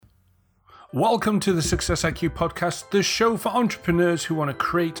Welcome to the Success IQ podcast, the show for entrepreneurs who want to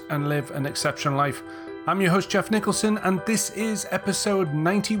create and live an exceptional life. I'm your host, Jeff Nicholson, and this is episode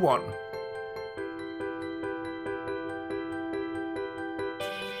 91.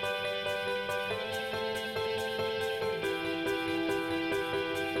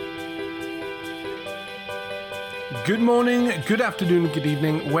 Good morning, good afternoon, good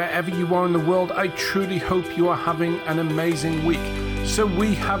evening, wherever you are in the world. I truly hope you are having an amazing week. So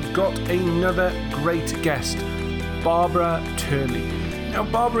we have got another great guest, Barbara Turley. Now,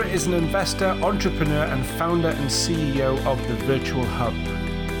 Barbara is an investor, entrepreneur, and founder and CEO of the Virtual Hub,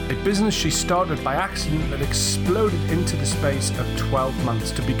 a business she started by accident that exploded into the space of 12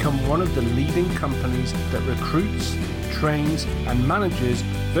 months to become one of the leading companies that recruits, trains, and manages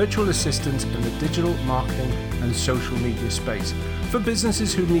virtual assistants in the digital marketing and social media space for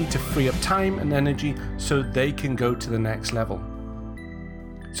businesses who need to free up time and energy so they can go to the next level.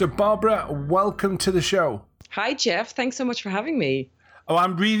 So Barbara, welcome to the show. Hi, Jeff. Thanks so much for having me. Oh,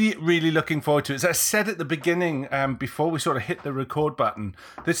 I'm really looking forward to it. As I said at the beginning, before we sort of hit the record button,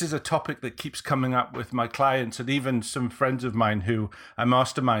 this is a topic that keeps coming up with my clients and even some friends of mine who I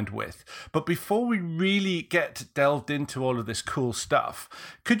mastermind with. But before we really get delved into all of this cool stuff,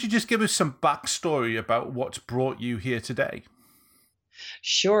 could you just give us some backstory about what's brought you here today?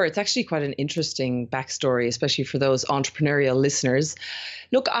 Sure. It's actually quite an interesting backstory, especially for those entrepreneurial listeners.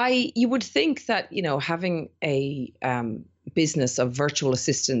 Look, you would think that, having a business of virtual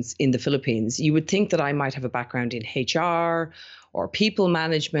assistants in the Philippines, you would think that I might have a background in HR or people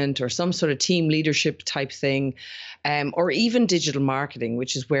management or some sort of team leadership type thing, or even digital marketing,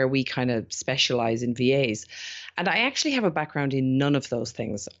 which is where we kind of specialize in VAs. And I actually have a background in none of those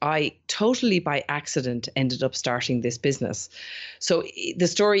things. I totally by accident ended up starting this business. So the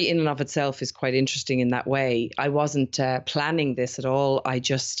story in and of itself is quite interesting in that way. I wasn't planning this at all. I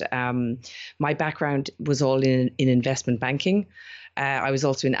just, my background was all in investment banking. I was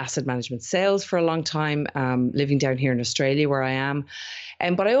also in asset management sales for a long time, living down here in Australia where I am.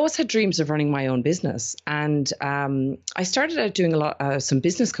 But I always had dreams of running my own business. And I started out doing some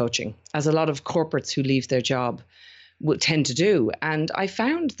business coaching, as a lot of corporates who leave their job would tend to do. And I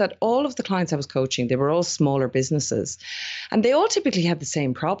found that all of the clients I was coaching, they were all smaller businesses. And they all typically had the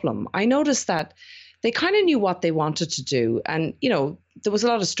same problem. I noticed that they kind of knew what they wanted to do. And, there was a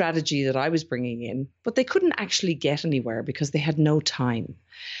lot of strategy that I was bringing in, but they couldn't actually get anywhere because they had no time.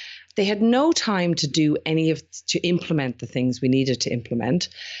 They had no time to do to implement the things we needed to implement.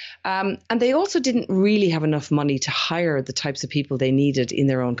 And they also didn't really have enough money to hire the types of people they needed in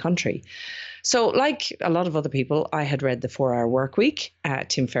their own country. So like a lot of other people, I had read The 4-Hour Workweek,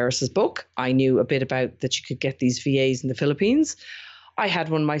 Tim Ferriss's book. I knew a bit about that you could get these VAs in the Philippines. I had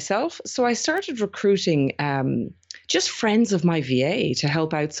one myself. So I started recruiting just friends of my VA to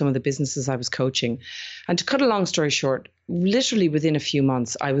help out some of the businesses I was coaching. And to cut a long story short, literally within a few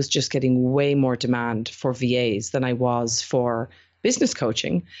months, I was just getting way more demand for VAs than I was for business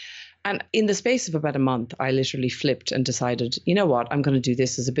coaching. And in the space of about a month, I literally flipped and decided, you know what, I'm going to do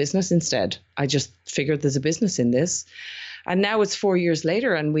this as a business instead. I just figured there's a business in this. And now it's 4 years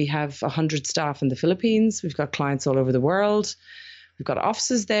later and we have 100 staff in the Philippines. We've got clients all over the world. We've got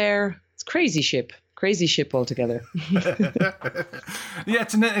offices there. It's crazy ship altogether. Yeah,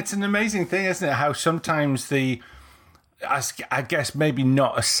 it's an amazing thing, isn't it? How sometimes I guess maybe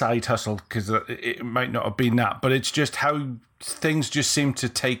not a side hustle because it might not have been that, but it's just how things just seem to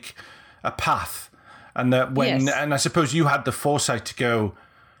take a path. And that when, yes. And I suppose you had the foresight to go,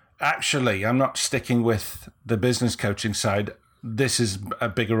 actually, I'm not sticking with the business coaching side. This is a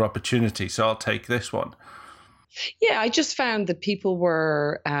bigger opportunity, so I'll take this one. Yeah, I just found that people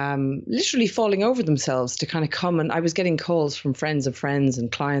were literally falling over themselves to kind of come. And I was getting calls from friends of friends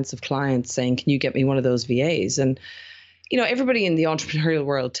and clients of clients saying, can you get me one of those VAs? And, everybody in the entrepreneurial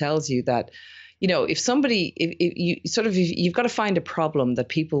world tells you that, if you've got to find a problem that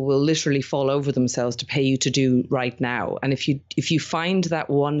people will literally fall over themselves to pay you to do right now. And if you find that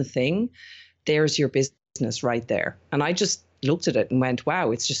one thing, there's your business right there. And I just looked at it and went,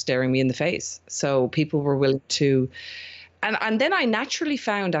 wow, it's just staring me in the face. So people were willing to, and then I naturally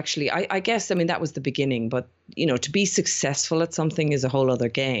found actually, I guess, that was the beginning, but to be successful at something is a whole other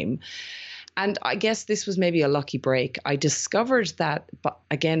game. And I guess this was maybe a lucky break. I discovered that, but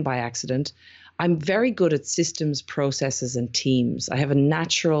again, by accident, I'm very good at systems, processes, and teams. I have a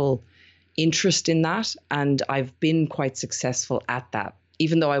natural interest in that, and I've been quite successful at that,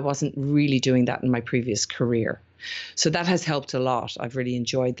 even though I wasn't really doing that in my previous career. So that has helped a lot. I've really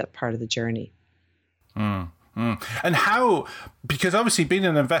enjoyed that part of the journey. And how, because obviously being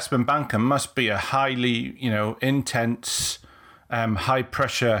an investment banker must be a highly, intense, high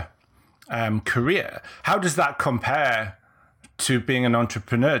pressure career. How does that compare to being an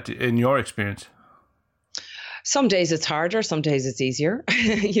entrepreneur in your experience? Some days it's harder, some days it's easier.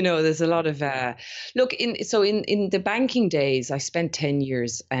 There's a lot of look in the banking days, I spent 10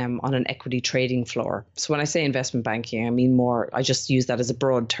 years on an equity trading floor. So when I say investment banking, I mean more, I just use that as a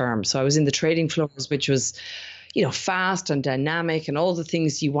broad term. So I was in the trading floors, which was, fast and dynamic and all the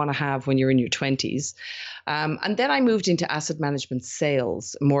things you want to have when you're in your 20s. And then I moved into asset management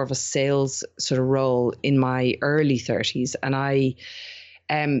sales, more of a sales sort of role in my early 30s.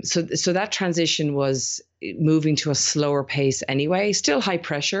 And so that transition was moving to a slower pace anyway, still high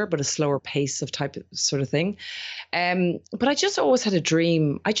pressure, but a slower pace of type of sort of thing. But I just always had a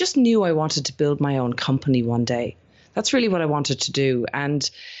dream. I just knew I wanted to build my own company one day. That's really what I wanted to do.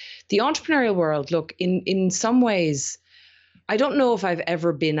 And the entrepreneurial world, look, in some ways, I don't know if I've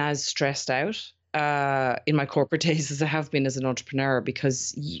ever been as stressed out in my corporate days as I have been as an entrepreneur,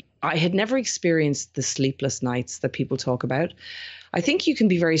 because I had never experienced the sleepless nights that people talk about. I think you can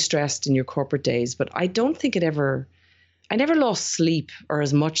be very stressed in your corporate days, but I don't think I never lost sleep or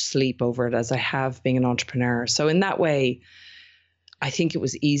as much sleep over it as I have being an entrepreneur. So in that way, I think it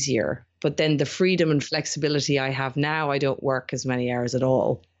was easier. But then the freedom and flexibility I have now, I don't work as many hours at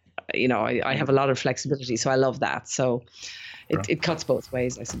all. I have a lot of flexibility, so I love that. So it cuts both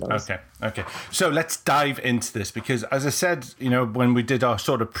ways, I suppose. Okay. So let's dive into this, because as I said, when we did our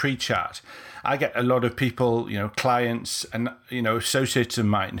sort of pre-chat, I get a lot of people, clients and, associates of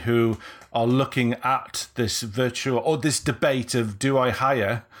mine who are looking at this virtual or this debate of, do I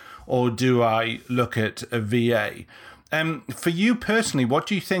hire or do I look at a VA? For you personally, what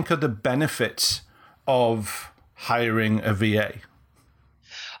do you think are the benefits of hiring a VA?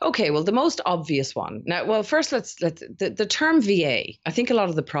 Okay, well, the most obvious one. Now, well, first, the term VA, I think a lot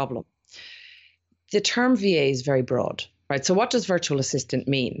of the problem, the term VA is very broad, right? So what does virtual assistant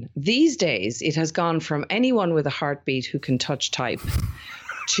mean? These days, it has gone from anyone with a heartbeat who can touch type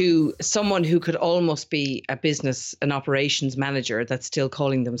to someone who could almost be an operations manager that's still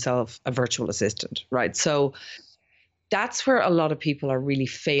calling themselves a virtual assistant, right? So that's where a lot of people are really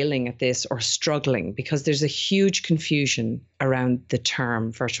failing at this or struggling, because there's a huge confusion around the term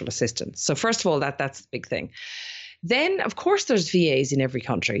virtual assistant. So first of all, that's the big thing. Then, of course, there's VAs in every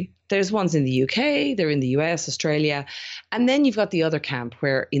country. There's ones in the UK, they're in the US, Australia. And then you've got the other camp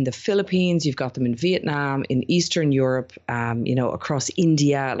where in the Philippines, you've got them in Vietnam, in Eastern Europe, across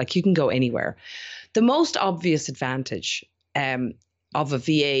India, like you can go anywhere. The most obvious advantage of a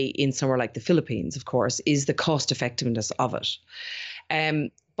VA in somewhere like the Philippines, of course, is the cost effectiveness of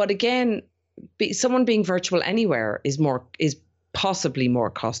it. But again, someone being virtual anywhere is possibly more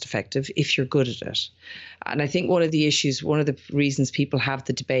cost effective if you're good at it. And I think one of the reasons people have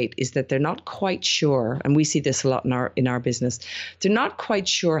the debate is that they're not quite sure, and we see this a lot in our business, they're not quite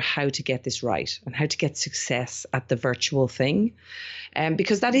sure how to get this right and how to get success at the virtual thing.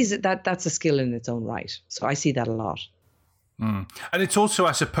 Because that's a skill in its own right. So I see that a lot. And it's also,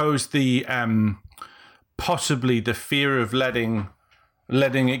 I suppose, the possibly the fear of letting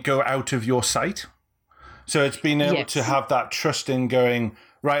it go out of your sight. So it's being able to have that trust in going,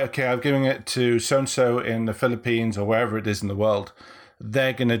 right, okay, I'm giving it to so-and-so in the Philippines or wherever it is in the world.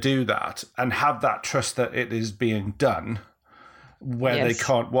 They're going to do that, and have that trust that it is being done where they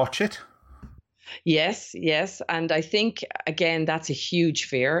can't watch it. Yes. And I think, again, that's a huge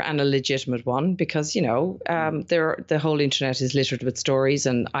fear and a legitimate one, because, the whole internet is littered with stories.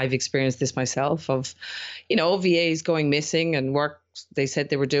 And I've experienced this myself of, VAs going missing and work they said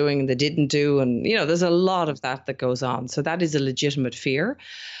they were doing and they didn't do. And, there's a lot of that goes on. So that is a legitimate fear.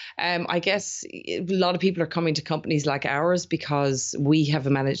 I guess a lot of people are coming to companies like ours because we have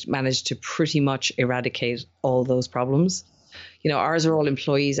managed to pretty much eradicate all those problems. Ours are all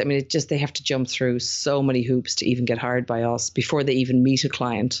employees. I mean, they have to jump through so many hoops to even get hired by us before they even meet a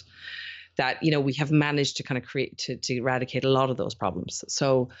client, that, we have managed to kind of create, to eradicate a lot of those problems.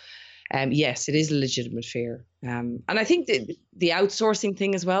 So, yes, it is a legitimate fear. And I think the outsourcing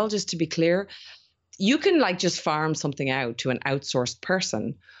thing as well, just to be clear, you can just farm something out to an outsourced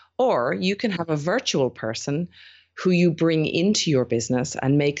person, or you can have a virtual person who you bring into your business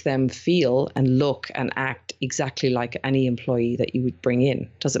and make them feel and look and act exactly like any employee that you would bring in.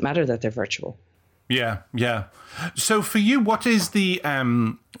 Doesn't matter that they're virtual. Yeah. So for you, what is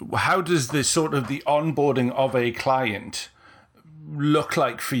how does the sort of the onboarding of a client look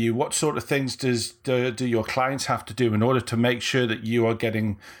like for you? What sort of things do your clients have to do in order to make sure that you are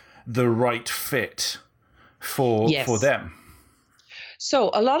getting the right fit for them?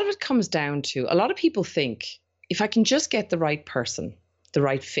 So a lot of it comes down to, a lot of people think, if I can just get the right person, the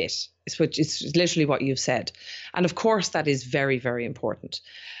right fit, it's literally what you've said. And of course, that is very, very important.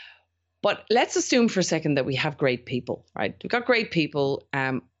 But let's assume for a second that we have great people, right? We've got great people.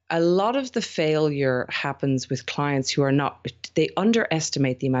 A lot of the failure happens with clients who are not, they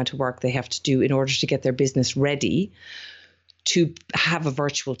underestimate the amount of work they have to do in order to get their business ready to have a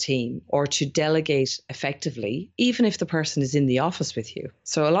virtual team or to delegate effectively, even if the person is in the office with you.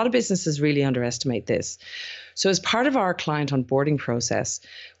 So a lot of businesses really underestimate this. So as part of our client onboarding process,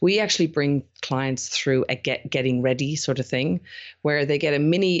 we actually bring clients through a getting ready sort of thing, where they get a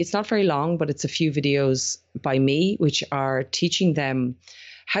mini, it's not very long, but it's a few videos by me, which are teaching them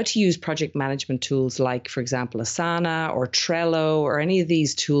how to use project management tools like, for example, Asana or Trello or any of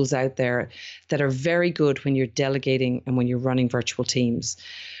these tools out there that are very good when you're delegating and when you're running virtual teams.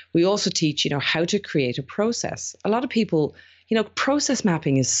 We also teach, how to create a process. A lot of people, process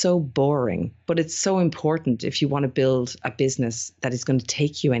mapping is so boring, but it's so important if you want to build a business that is going to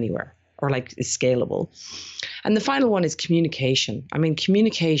take you anywhere or is scalable. And the final one is communication. I mean,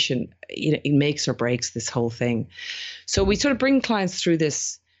 communication, it makes or breaks this whole thing. So we sort of bring clients through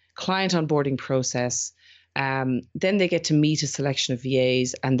this client onboarding process. Then they get to meet a selection of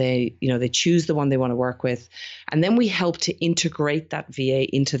VAs and they choose the one they want to work with. And then we help to integrate that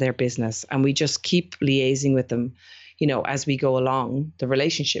VA into their business. And we just keep liaising with them, as we go along the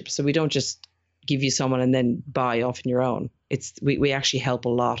relationship. So we don't just give you someone and then buy off on your own. We actually help a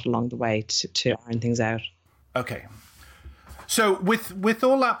lot along the way to iron things out. Okay. So with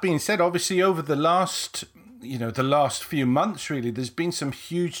all that being said, obviously over the last few months, really, there's been some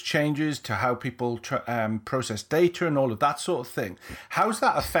huge changes to how people process data and all of that sort of thing. How's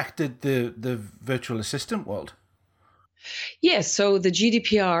that affected the virtual assistant world? Yes, so the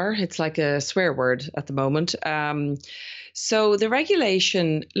GDPR, it's like a swear word at the moment. So the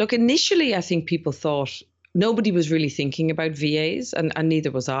regulation, look, initially, I think people thought nobody was really thinking about VAs, and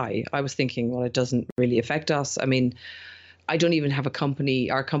neither was I. I was thinking, well, it doesn't really affect us. I mean, I don't even have a company.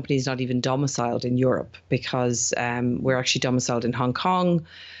 Our company is not even domiciled in Europe because we're actually domiciled in Hong Kong.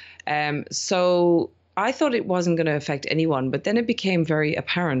 So I thought it wasn't going to affect anyone, but then it became very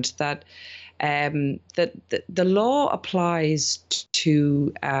apparent that the law applies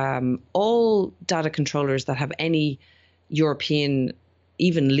to all data controllers that have any European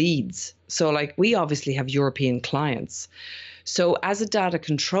even leads. So we obviously have European clients. So as a data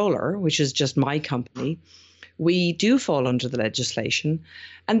controller, which is just my company, we do fall under the legislation.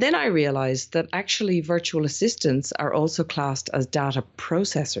 And then I realized that actually virtual assistants are also classed as data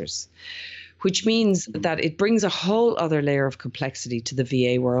processors, which means that it brings a whole other layer of complexity to the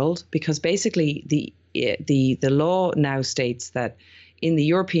VA world, because basically the law now states that in the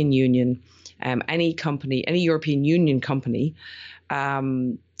European Union, any European Union company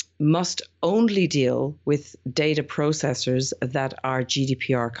must only deal with data processors that are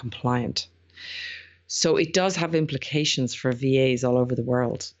GDPR compliant. So it does have implications for VAs all over the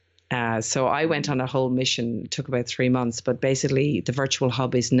world. So I went on a whole mission, it took about 3 months, but basically the virtual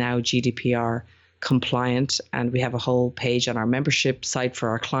hub is now GDPR compliant, and we have a whole page on our membership site for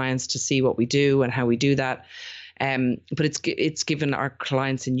our clients to see what we do and how we do that. But it's given our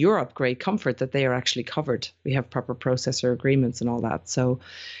clients in Europe great comfort that they are actually covered. We have proper processor agreements and all that. So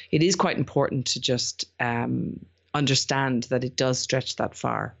it is quite important to just understand that it does stretch that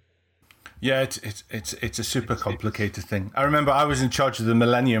far. Yeah, it's a super complicated thing. I remember I was in charge of the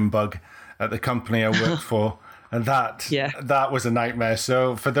Millennium Bug at the company I worked for, and that was a nightmare.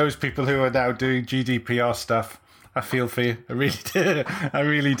 So for those people who are now doing GDPR stuff, I feel for you. I really do. I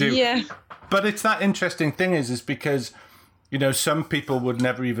really do. Yeah. But it's that interesting thing is because, some people would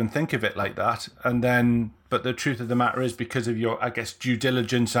never even think of it like that. And then, but the truth of the matter is, because of your, I guess, due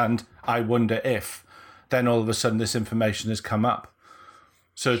diligence and I wonder if, then all of a sudden this information has come up.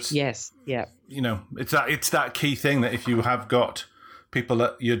 So it's, yes, yeah. It's that key thing that if you have got people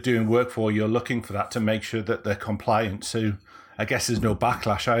that you're doing work for, you're looking for that to make sure that they're compliant. So I guess there's no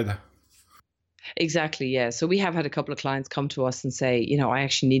backlash either. Exactly, yeah. So we have had a couple of clients come to us and say, I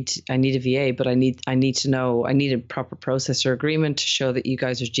actually need a VA, but I need to know, I need a proper processor agreement to show that you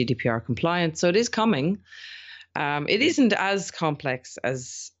guys are GDPR compliant. So it is coming. It isn't as complex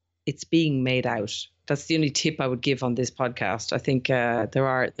as it's being made out. That's the only tip I would give on this podcast. I think there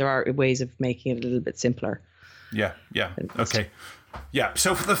are ways of making it a little bit simpler. Yeah. Okay. Yeah.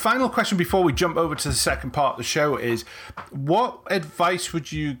 So for the final question before we jump over to the second part of the show is, what advice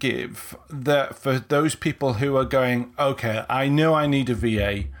would you give for those people who are going, okay, I know I need a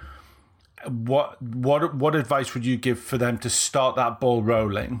VA. What advice would you give for them to start that ball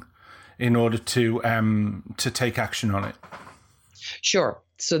rolling in order to take action on it? Sure.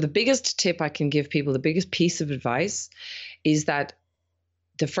 So the biggest tip I can give people, the biggest piece of advice is that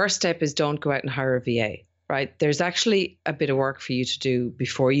the first step is don't go out and hire a VA. right? There's actually a bit of work for you to do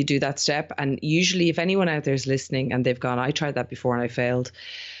before you do that step. And usually, if anyone out there is listening and they've gone, I tried that before and I failed,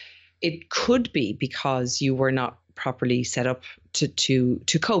 it could be because you were not properly set up to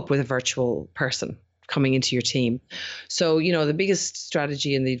cope with a virtual person coming into your team. So, the biggest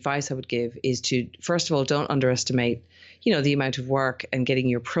strategy and the advice I would give is to, first of all, don't underestimate, the amount of work and getting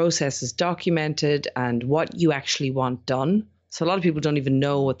your processes documented and what you actually want done. So a lot of people don't even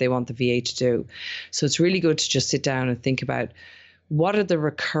know what they want the VA to do. So it's really good to just sit down and think about, what are the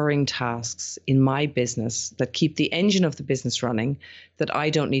recurring tasks in my business that keep the engine of the business running that I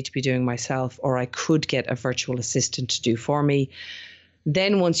don't need to be doing myself, or I could get a virtual assistant to do for me?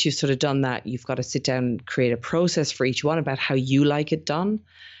 Then once you've sort of done that, you've got to sit down and create a process for each one about how you like it done.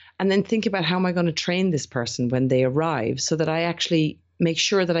 And then think about, how am I going to train this person when they arrive so that I actually make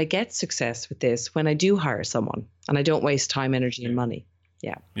sure that I get success with this when I do hire someone and I don't waste time, energy, and money.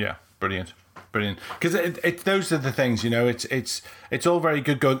 Yeah. Yeah. Brilliant. Because those are the things, it's all very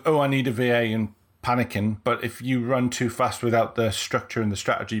good going, oh, I need a VA, and panicking. But if you run too fast without the structure and the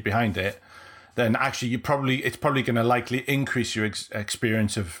strategy behind it, then actually it's probably going to likely increase your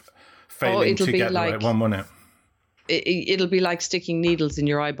experience of failing to get the right one, won't it? It'll be like sticking needles in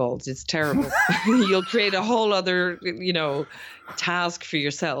your eyeballs. It's terrible. You'll create a whole other, task for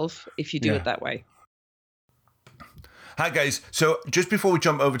yourself if you do it that way. Hi guys, so just before we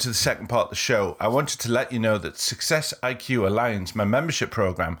jump over to the second part of the show, I wanted to let you know that Success IQ Alliance, my membership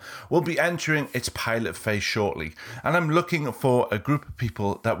program, will be entering its pilot phase shortly, and I'm looking for a group of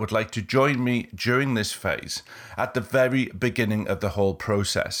people that would like to join me during this phase at the very beginning of the whole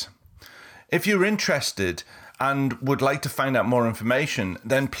process. If you're interested and would like to find out more information,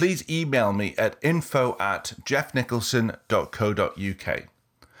 then please email me at info@jeffnicholson.co.uk.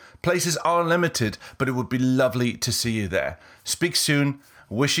 Places are limited, but it would be lovely to see you there. Speak soon,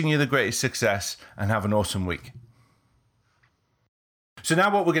 wishing you the greatest success, and have an awesome week. So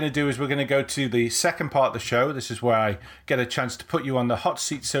now what we're going to do is we're going to go to the second part of the show. This is where I get a chance to put you on the hot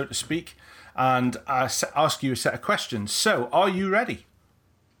seat, so to speak, and ask you a set of questions. So, are you ready?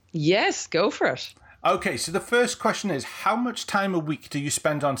 Yes, go for it. Okay, so the first question is, how much time a week do you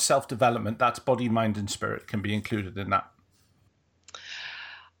spend on self-development? That's body, mind, and spirit can be included in that.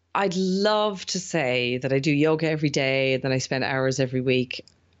 I'd love to say that I do yoga every day and then I spend hours every week.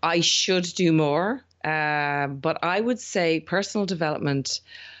 I should do more, but I would say personal development,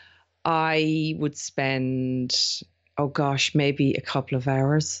 I would spend, maybe a couple of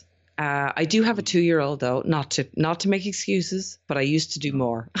hours. I do have a 2-year-old though, not to make excuses, but I used to do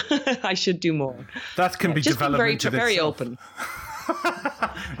more. I should do more. That can be development just very open.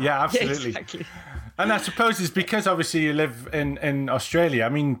 Yeah, absolutely. Yeah, exactly. And I suppose it's because obviously you live in Australia. I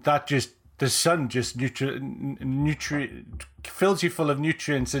mean, the sun just fills you full of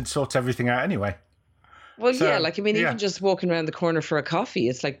nutrients and sorts everything out anyway. Well, so, even just walking around the corner for a coffee,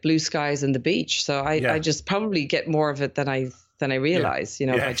 it's like blue skies and the beach. So I just probably get more of it than I realize,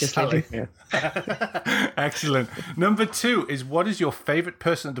 by just living here. Excellent. Number 2 is, what is your favorite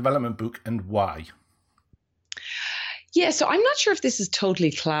personal development book and why? Yeah, so I'm not sure if this is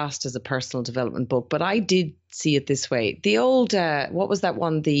totally classed as a personal development book, but I did see it this way. The old, what was that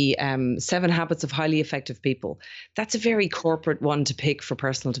one? The 7 Habits of Highly Effective People. That's a very corporate one to pick for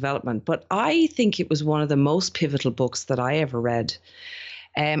personal development, but I think it was one of the most pivotal books that I ever read.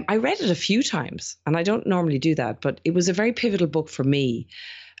 I read it a few times, and I don't normally do that, but it was a very pivotal book for me.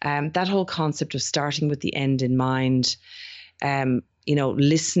 That whole concept of starting with the end in mind,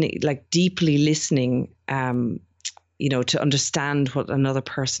 listening, like deeply listening, to understand what another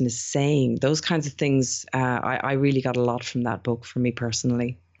person is saying. Those kinds of things, I really got a lot from that book for me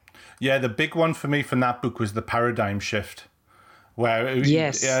personally. Yeah, the big one for me from that book was the paradigm shift, where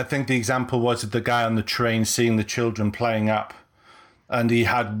I think the example was of the guy on the train seeing the children playing up, and he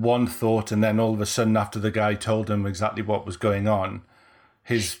had one thought, and then all of a sudden, after the guy told him exactly what was going on,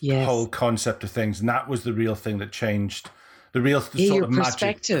 his whole concept of things, and that was the real thing that changed. The real sort of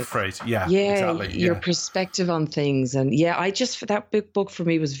magic phrase. Yeah, exactly. Your perspective on things. And that big book for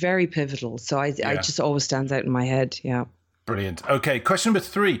me was very pivotal. So I just always stands out in my head. Yeah. Brilliant. Okay. Question number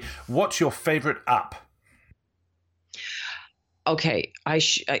 3. What's your favorite app? Okay.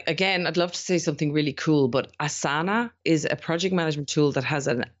 Again, I'd love to say something really cool, but Asana is a project management tool that has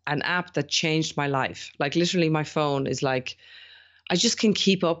an app that changed my life. Like literally my phone is like, I just can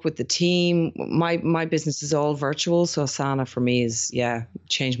keep up with the team. My business is all virtual, so Asana for me is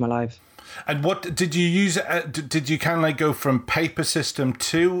changed my life. And what did you use? Did you kind of like go from paper system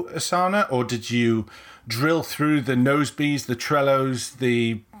to Asana, or did you drill through the Nosebees, the Trellos,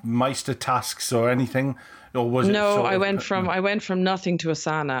 the Meister tasks, or anything or was it No, sort I of? went from nothing to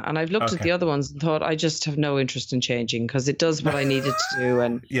Asana, and I've looked at Okay. the other ones and thought I just have no interest in changing because it does what I need it to do.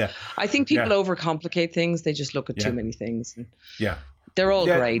 And Yeah, I think people yeah, overcomplicate things. They just look at too yeah, many things. And yeah, they're all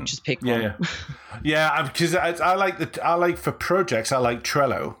yeah, great. Just pick yeah, one. yeah. Yeah, because I like for projects I like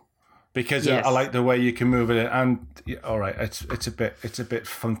Trello because I Yes. like the way you can move it. And yeah, all right, it's a bit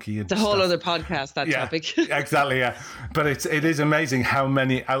funky and The whole stuff. other podcast, that Yeah, topic. exactly. Yeah, but it is amazing how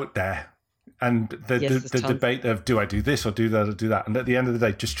many out there, and Yes, there's the tons. debate of do I do this or do that or do that, and at the end of the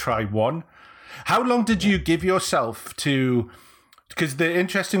day, just try one. How long did you give yourself to? Because the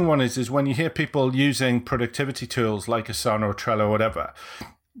interesting one is when you hear people using productivity tools like Asana or Trello or whatever.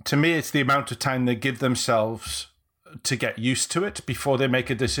 To me, it's the amount of time they give themselves to get used to it before they make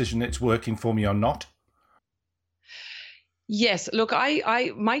a decision it's working for me or not. Yes, look,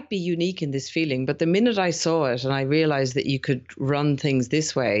 I might be unique in this feeling, but the minute I saw it and I realized that you could run things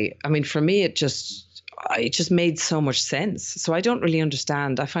this way, I mean, for me, it just made so much sense. So I don't really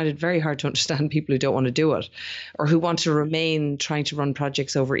understand. I find it very hard to understand people who don't want to do it or who want to remain trying to run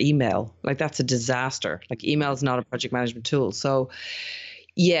projects over email. Like that's a disaster. Like email is not a project management tool. So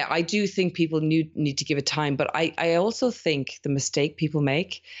yeah, I do think people need to give it time. But I also think the mistake people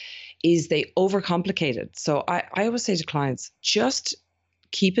make is they overcomplicate it. So I always say to clients, just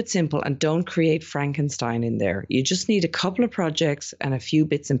keep it simple and don't create Frankenstein in there. You just need a couple of projects and a few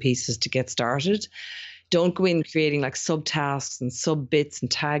bits and pieces to get started. Don't go in creating like subtasks and sub bits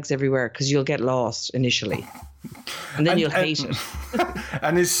and tags everywhere because you'll get lost initially. And then you'll hate it.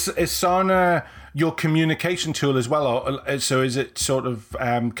 And is Sana your communication tool as well? Or so is it sort of,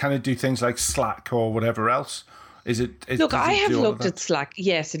 can it do things like Slack or whatever else? Look, I have looked at Slack.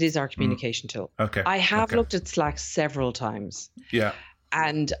 Yes, it is our communication tool. Okay. I have looked at Slack several times. Yeah.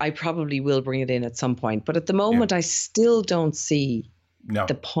 And I probably will bring it in at some point. But at the moment, I still don't see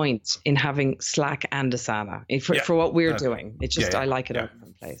the point in having Slack and Asana for what we're doing. It's just, I like it all in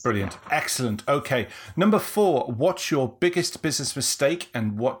one place. Brilliant. Excellent. Okay. Number 4, what's your biggest business mistake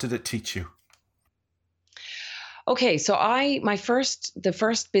and what did it teach you? Okay, so the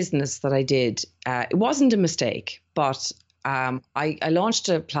first business that I did, it wasn't a mistake, but I launched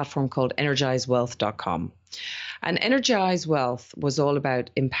a platform called energizewealth.com. And Energize Wealth was all about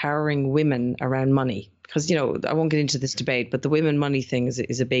empowering women around money. Because, I won't get into this debate, but the women money thing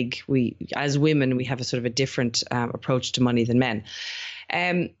is a big, as women, we have a sort of a different approach to money than men.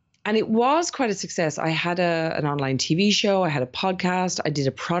 And it was quite a success. I had an online TV show. I had a podcast. I did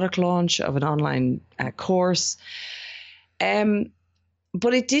a product launch of an online course.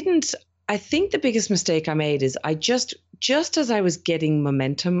 But it didn't, I think the biggest mistake I made is I just as I was getting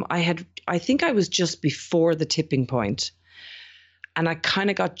momentum, I think I was just before the tipping point. And I kind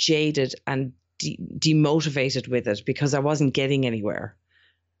of got jaded and demotivated with it because I wasn't getting anywhere.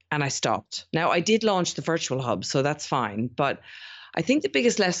 And I stopped. Now, I did launch the virtual hub, so that's fine. But I think the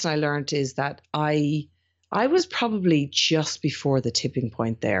biggest lesson I learned is that I was probably just before the tipping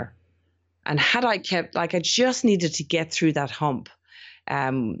point there. And had I kept, I just needed to get through that hump.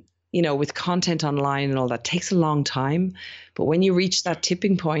 With content online and all that takes a long time. But when you reach that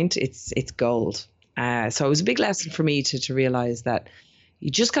tipping point, it's gold. So it was a big lesson for me to realize that you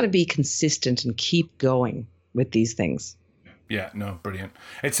just got to be consistent and keep going with these things. Yeah, no, brilliant.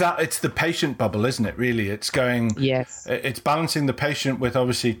 It's the patient bubble, isn't it? Really, it's going. Yes. It's balancing the patient with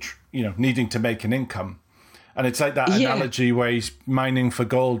obviously, needing to make an income, and it's like that analogy where he's mining for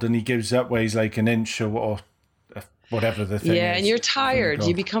gold and he gives up where he's like an inch or whatever the thing is. Yeah, and you're tired.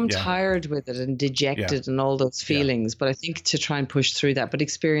 You become tired with it and dejected and all those feelings. But I think to try and push through that, but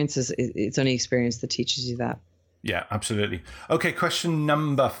it's only experience that teaches you that. Yeah, absolutely. Okay, question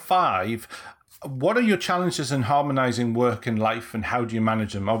number 5. What are your challenges in harmonizing work and life and how do you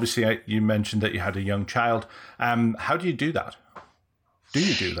manage them? Obviously, you mentioned that you had a young child. How do you do that? Do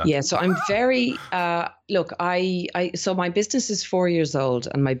you do that? Yeah, so I'm very, look, so my business is 4 years old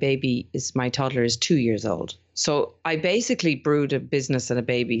and my toddler is 2 years old. So I basically brewed a business and a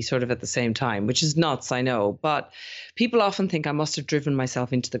baby sort of at the same time, which is nuts, I know. But people often think I must have driven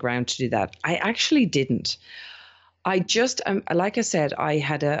myself into the ground to do that. I actually didn't. I just, like I said,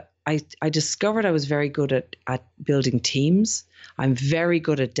 I discovered I was very good at building teams. I'm very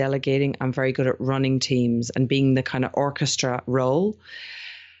good at delegating. I'm very good at running teams and being the kind of orchestra role.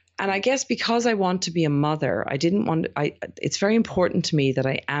 And I guess because I want to be a mother, it's very important to me that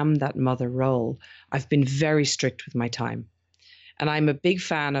I am that mother role. I've been very strict with my time. And I'm a big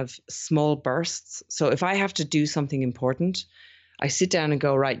fan of small bursts. So if I have to do something important, I sit down and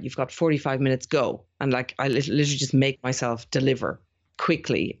go, right, you've got 45 minutes, go. And I literally just make myself deliver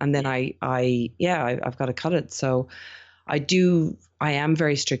quickly. And then I've got to cut it. So I am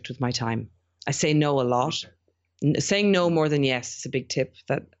very strict with my time. I say no a lot. Saying no more than yes is a big tip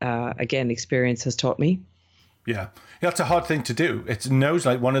that, again, experience has taught me. Yeah. That's a hard thing to do. No's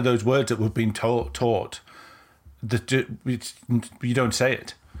like one of those words that we've been taught that you don't say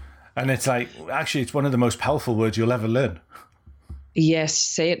it. And it's like, actually, it's one of the most powerful words you'll ever learn. Yes,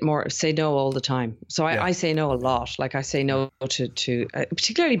 say it more. Say no all the time. So I say no a lot. Like I say no to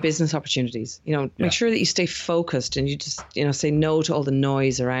particularly business opportunities. Make sure that you stay focused and you just say no to all the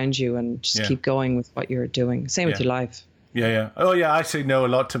noise around you and just keep going with what you're doing. Same with your life. Yeah. Oh yeah, I say no a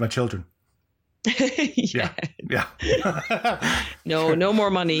lot to my children. Yeah. No more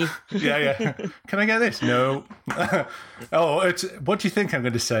money. Yeah. Can I get this? No. What do you think I'm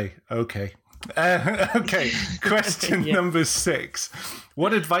going to say? Okay. Okay. Question number 6.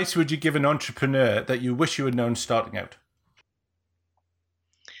 What advice would you give an entrepreneur that you wish you had known starting out?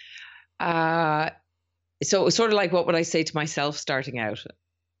 So sort of like, what would I say to myself starting out?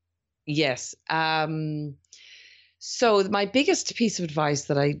 Yes. So my biggest piece of advice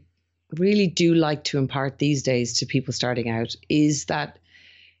that I really do like to impart these days to people starting out is that,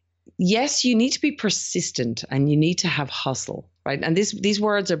 yes, you need to be persistent and you need to have hustle, right? And these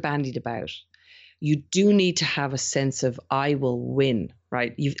words are bandied about. You do need to have a sense of I will win,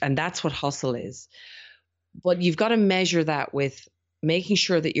 right? And that's what hustle is. But you've got to measure that with making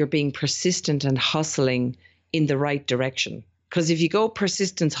sure that you're being persistent and hustling in the right direction. Because if you go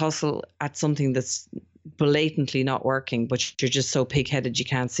persistent hustle at something that's blatantly not working, but you're just so pig-headed you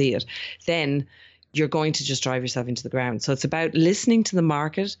can't see it, then you're going to just drive yourself into the ground. So it's about listening to the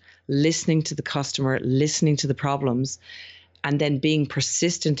market, listening to the customer, listening to the problems, and then being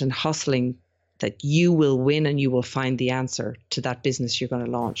persistent and hustling that you will win and you will find the answer to that business you're going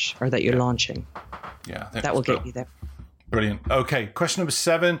to launch or that you're launching. Yeah, that will get you there. Brilliant. Okay, question number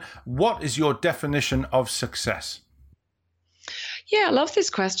 7. What is your definition of success? Yeah, I love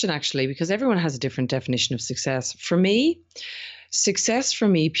this question, actually, because everyone has a different definition of success. For me, success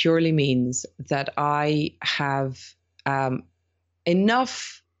purely means that I have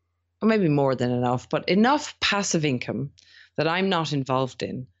enough, or maybe more than enough, but enough passive income that I'm not involved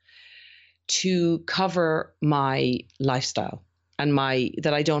in to cover my lifestyle and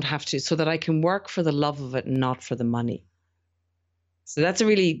that I don't have to, so that I can work for the love of it and not for the money. So that's a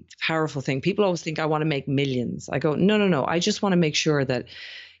really powerful thing. People always think I want to make millions. I go, no. I just want to make sure that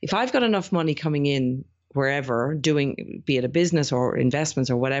if I've got enough money coming in wherever, doing, be it a business or investments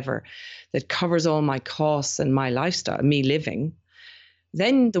or whatever, that covers all my costs and my lifestyle, me living,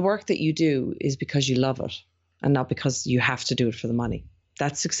 then the work that you do is because you love it and not because you have to do it for the money.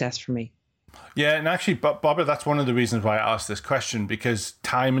 That's success for me. Yeah, and actually, Barbara, that's one of the reasons why I asked this question, because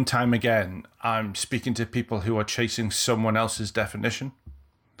time and time again, I'm speaking to people who are chasing someone else's definition.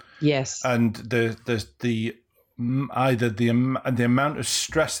 Yes. And either the amount of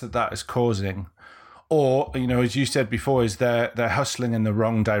stress that is causing, or, as you said before, is they're hustling in the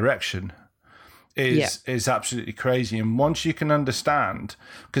wrong direction. Is absolutely crazy. And once you can understand,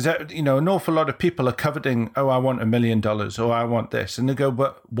 because an awful lot of people are coveting, I want $1 million, or I want this, and they go,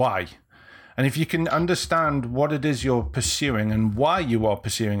 but why? And if you can understand what it is you're pursuing and why you are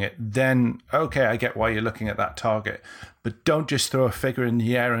pursuing it, then, okay, I get why you're looking at that target. But don't just throw a figure in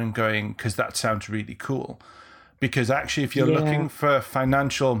the air and going, because that sounds really cool. Because actually, if you're looking for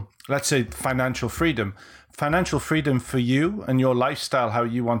financial freedom for you and your lifestyle, how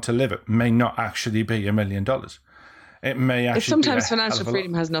you want to live it, may not actually be $1 million. It may actually sometimes financial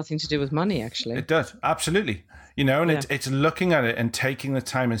freedom has nothing to do with money, actually. It does, absolutely. It's looking at it and taking the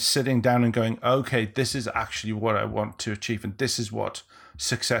time and sitting down and going, okay, this is actually what I want to achieve, and this is what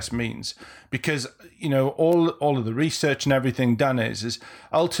success means. Because all of the research and everything done is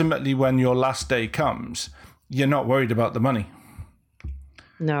ultimately when your last day comes, you're not worried about the money.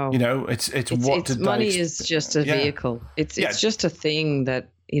 No, it's what money is just a vehicle. It's just a thing that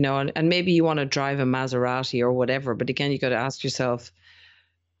and maybe you want to drive a Maserati or whatever, but again, you got to ask yourself,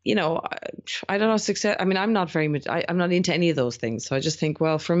 I don't know, success. I mean, I'm not very much, I'm not into any of those things. So I just think,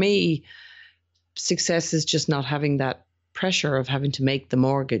 well, for me, success is just not having that pressure of having to make the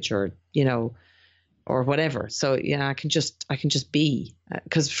mortgage or whatever. So, I can just be,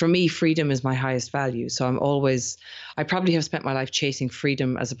 because for me, freedom is my highest value. So I probably have spent my life chasing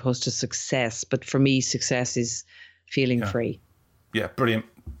freedom as opposed to success. But for me, success is feeling free. Yeah, brilliant.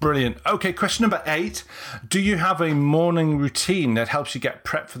 Okay, question number 8. Do you have a morning routine that helps you get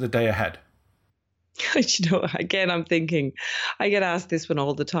prepped for the day ahead? Again, I'm thinking, I get asked this one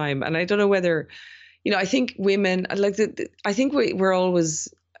all the time. And I don't know whether, I think women, I think we're always,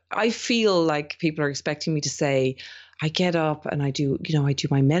 I feel like people are expecting me to say, I get up and I do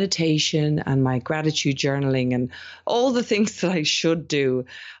my meditation and my gratitude journaling and all the things that I should do.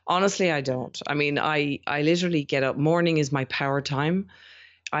 Honestly, I don't. I mean, I literally get up. Morning is my power time.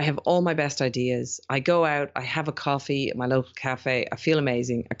 I have all my best ideas. I go out, I have a coffee at my local cafe. I feel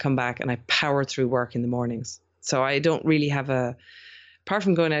amazing. I come back and I power through work in the mornings. So I don't really have apart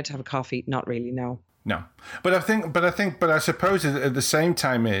from going out to have a coffee, not really, no. No, but I suppose at the same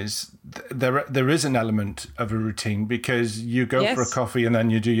time there is an element of a routine, because you go for a coffee and then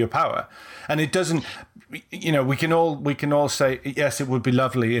you do your power, and it doesn't. We can all say yes, it would be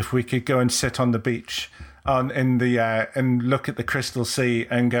lovely if we could go and sit on the beach and look at the crystal sea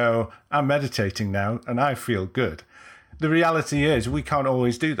and go, I'm meditating now and I feel good. The reality is we can't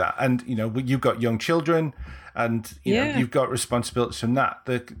always do that, and you've got young children. And you've got responsibilities from that.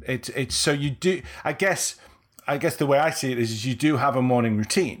 It's so you do. I guess the way I see it is you do have a morning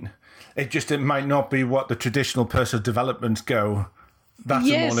routine. It might not be what the traditional personal development go. That's a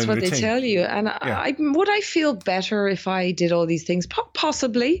morning routine. Yes, what they tell you. And would I feel better if I did all these things?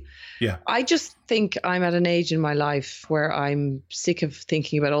 Possibly. Yeah. I just think I'm at an age in my life where I'm sick of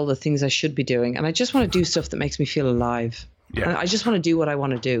thinking about all the things I should be doing, and I just want to do stuff that makes me feel alive. Yeah. And I just want to do what I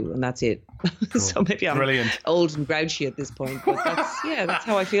want to do, and that's it. Cool. So maybe I'm old and grouchy at this point, but that's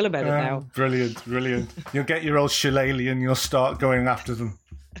how I feel about it now. Brilliant. You'll get your old shillelagh and you'll start going after them.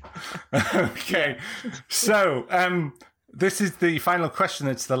 Okay. So this is the final question.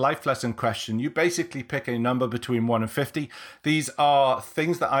 It's the life lesson question. You basically pick a number between 1 and 50. These are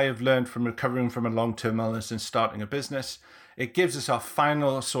things that I have learned from recovering from a long-term illness and starting a business. It gives us our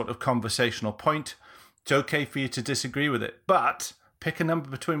final sort of conversational point. It's okay for you to disagree with it, but pick a number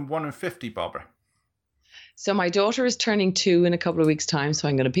between 1 and 50, Barbara. So my daughter is turning 2 in a couple of weeks' time, so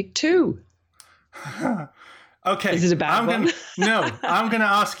I'm going to pick 2. Okay. Is it a bad one? No, I'm going to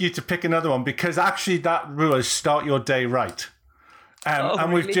ask you to pick another one, because actually that rule is start your day right.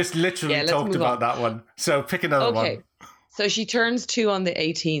 And we've just literally talked about that one. So pick another one. Okay. So she turns 2 on the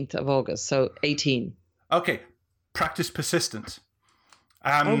 18th of August, so 18. Okay. Practice persistence.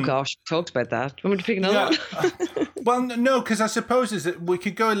 Oh gosh, we talked about that. Want me to pick another one? Well, no, because I suppose is that we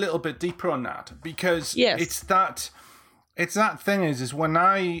could go a little bit deeper on that, because it's that thing is when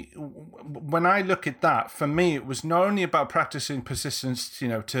I look at that, for me it was not only about practicing persistence,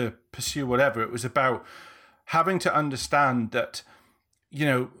 to pursue whatever. It was about having to understand that,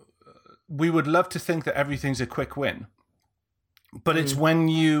 we would love to think that everything's a quick win. But it's when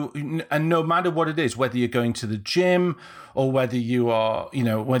and no matter what it is, whether you're going to the gym or whether you are,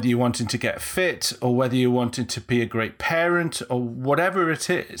 whether you're wanting to get fit or whether you're wanting to be a great parent or whatever it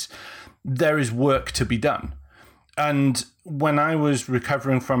is, there is work to be done. And when I was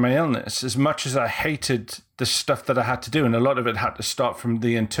recovering from my illness, as much as I hated the stuff that I had to do, and a lot of it had to start from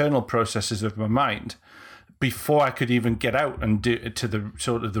the internal processes of my mind before I could even get out and do it to the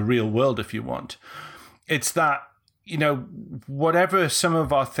sort of the real world, if you want, it's that, whatever some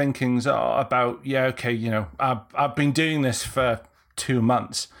of our thinkings are about, I've been doing this for 2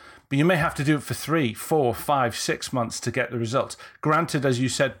 months, but you may have to do it for 3, 4, 5, 6 months to get the results. Granted, as you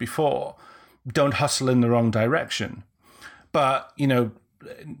said before, don't hustle in the wrong direction. But,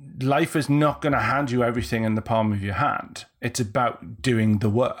 life is not going to hand you everything in the palm of your hand. It's about doing the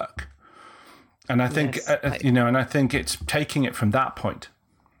work. And I think, and I think it's taking it from that point.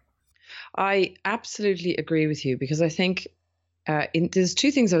 I absolutely agree with you, because I think there's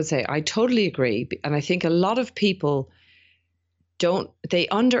 2 things I would say. I totally agree. And I think a lot of people they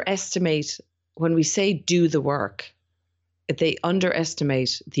underestimate, when we say do the work, they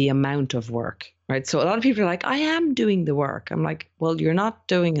underestimate the amount of work, right? So a lot of people are like, I am doing the work. I'm like, well, you're not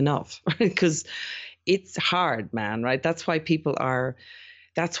doing enough, right? Because it's hard, man, right? That's why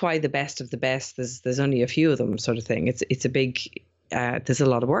that's why the best of the best, there's only a few of them, sort of thing. It's a big, there's a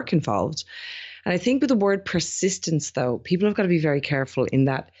lot of work involved. And I think with the word persistence, though, people have got to be very careful in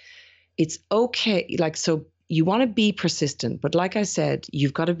that it's okay. Like, so you want to be persistent, but like I said,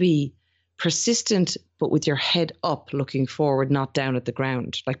 you've got to be persistent, but with your head up, looking forward, not down at the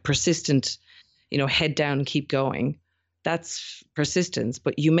ground. Like persistent, head down, keep going. That's persistence.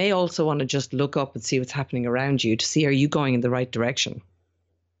 But you may also want to just look up and see what's happening around you to see, are you going in the right direction?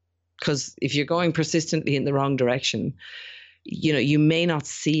 Because if you're going persistently in the wrong direction, you may not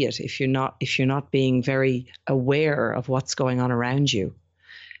see it if you're not being very aware of what's going on around you.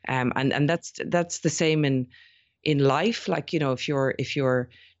 And that's the same in life. Like, if you're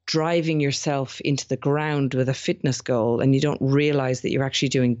driving yourself into the ground with a fitness goal and you don't realize that you're actually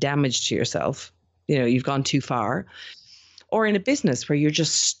doing damage to yourself, you've gone too far. Or in a business where you're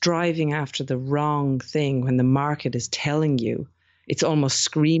just striving after the wrong thing when the market is telling you, it's almost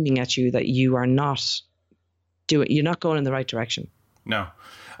screaming at you that you are not you're not going in the right direction. No.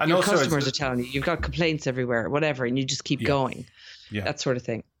 And your also customers are telling you, you've got complaints everywhere, whatever, and you just keep going. Yeah. That sort of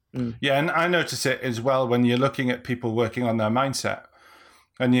thing. Mm. Yeah, and I notice it as well when you're looking at people working on their mindset,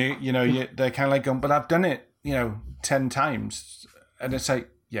 and they're kind of like going, but I've done it, 10 times, and it's like,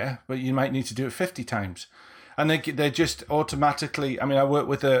 yeah, but you might need to do it 50 times, and they're just automatically. I mean, I worked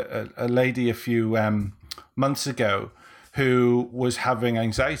with a lady a few months ago who was having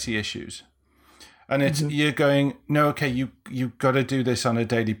anxiety issues. And it's you're going, no, okay, you've got to do this on a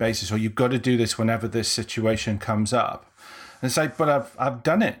daily basis, or you've got to do this whenever this situation comes up. And it's like, but I've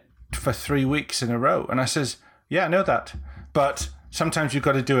done it for 3 weeks in a row. And I says, yeah, I know that. But sometimes you've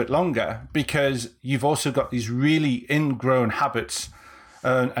got to do it longer because you've also got these really ingrown habits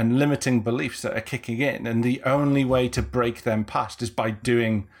and limiting beliefs that are kicking in. And the only way to break them past is by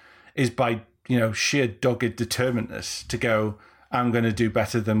sheer dogged determinateness to go, I'm going to do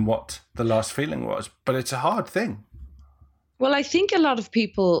better than what the last feeling was. But it's a hard thing. Well, I think a lot of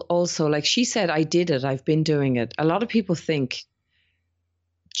people also, like she said, I did it, I've been doing it. A lot of people think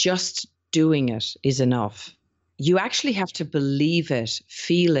just doing it is enough. You actually have to believe it,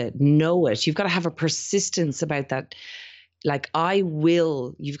 feel it, know it. You've got to have a persistence about that. Like,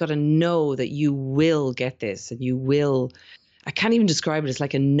 you've got to know that you will get this, and you will. I can't even describe it. It's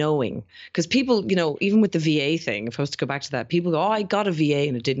like a knowing, because people, even with the VA thing, if I was to go back to that, people go, oh, I got a VA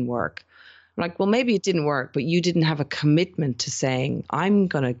and it didn't work. I'm like, well, maybe it didn't work, but you didn't have a commitment to saying, I'm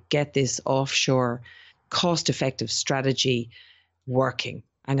going to get this offshore cost-effective strategy working.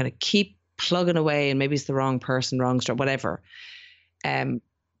 I'm going to keep plugging away, and maybe it's the wrong person, wrong stuff, whatever.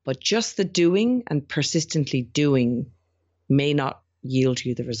 But just the doing and persistently doing may not yield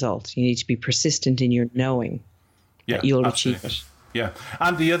you the result. You need to be persistent in your knowing. That you'll achieve it. Yeah.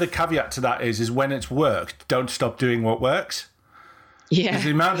 And the other caveat to that is when it's worked, don't stop doing what works. Yeah.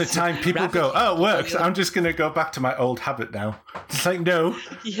 The amount of time people go, oh, it works, I'm just going to go back to my old habit now. It's like, no,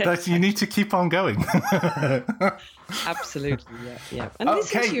 you need to keep on going. Absolutely, yeah. And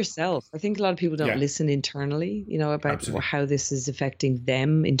listen to yourself. I think a lot of people don't listen internally, about how this is affecting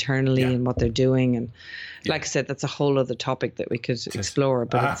them internally and what they're doing. And like I said, that's a whole other topic that we could explore,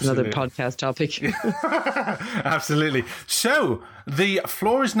 but it's another podcast topic. Absolutely. So the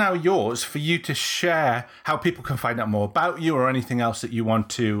floor is now yours for you to share how people can find out more about you or anything else that you want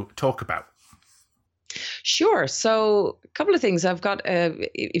to talk about. Sure. So a couple of things. I've got,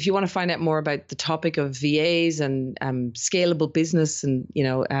 if you want to find out more about the topic of VAs and scalable business, and,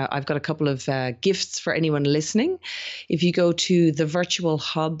 I've got a couple of gifts for anyone listening. If you go to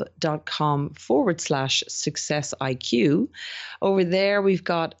thevirtualhub.com/successiq, over there we've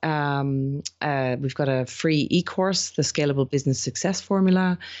got a free e-course, the Scalable Business Success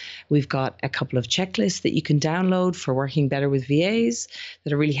Formula. We've got a couple of checklists that you can download for working better with VAs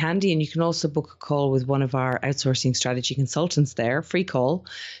that are really handy, and you can also book a call with one of our outsourcing strategy consultants there, free call,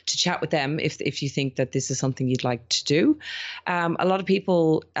 to chat with them if you think that this is something you'd like to do. A lot of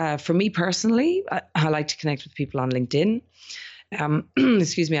people, for me personally, I like to connect with people on LinkedIn.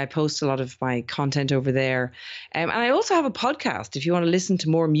 Excuse me, I post a lot of my content over there. And I also have a podcast. If you want to listen to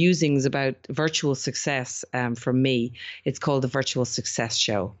more musings about virtual success from me, it's called The Virtual Success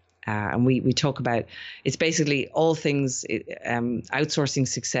Show. And we talk about, it's basically all things outsourcing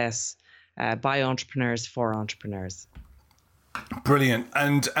success by entrepreneurs for entrepreneurs. Brilliant.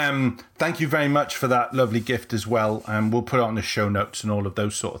 And thank you very much for that lovely gift as well. We'll put it on the show notes and all of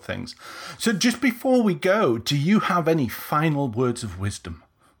those sort of things. So just before we go, do you have any final words of wisdom?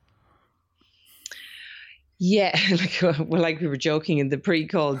 Yeah, like we were joking in the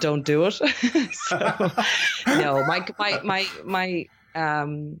pre-call, don't do it. So, no,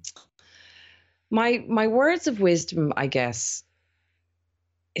 my words of wisdom, I guess.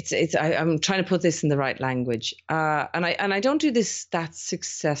 I'm trying to put this in the right language, and I don't do this that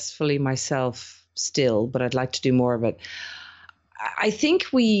successfully myself still, but I'd like to do more of it. I think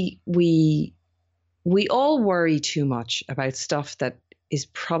we all worry too much about stuff that is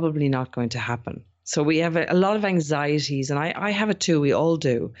probably not going to happen. So we have a lot of anxieties, and I have it too. We all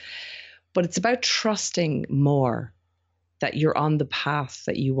do, but it's about trusting more that you're on the path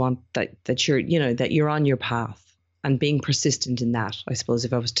that you want, that you're on your path. And being persistent in that, I suppose,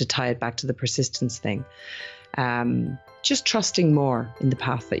 if I was to tie it back to the persistence thing, just trusting more in the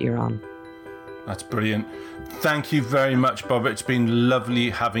path that you're on. That's brilliant. Thank you very much, Bob. It's been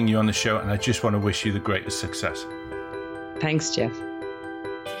lovely having you on the show, and I just want to wish you the greatest success. Thanks, Jeff.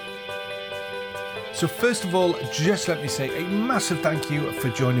 So first of all, just let me say a massive thank you for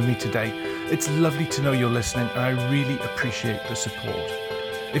joining me today. It's lovely to know you're listening, and I really appreciate the support.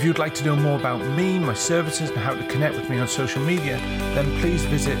 If you'd like to know more about me, my services, and how to connect with me on social media, then please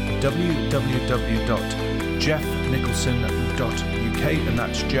visit www.thevirtualhub.com. geoffnicholson.uk, and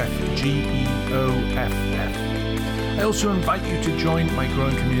that's Jeff, Geoff. I also invite you to join my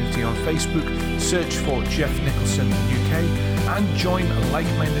growing community on Facebook. Search for Jeff Nicholson UK and join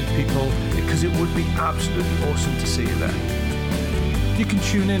like-minded people, because it would be absolutely awesome to see you there. You can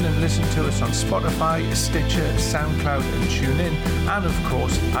tune in and listen to us on Spotify, Stitcher, SoundCloud and TuneIn, and of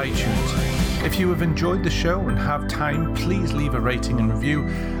course iTunes. If you have enjoyed the show and have time, please leave a rating and review,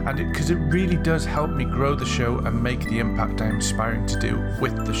 because it really does help me grow the show and make the impact I'm aspiring to do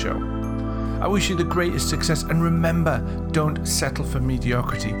with the show. I wish you the greatest success, and remember, don't settle for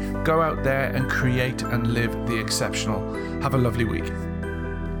mediocrity. Go out there and create and live the exceptional. Have a lovely week.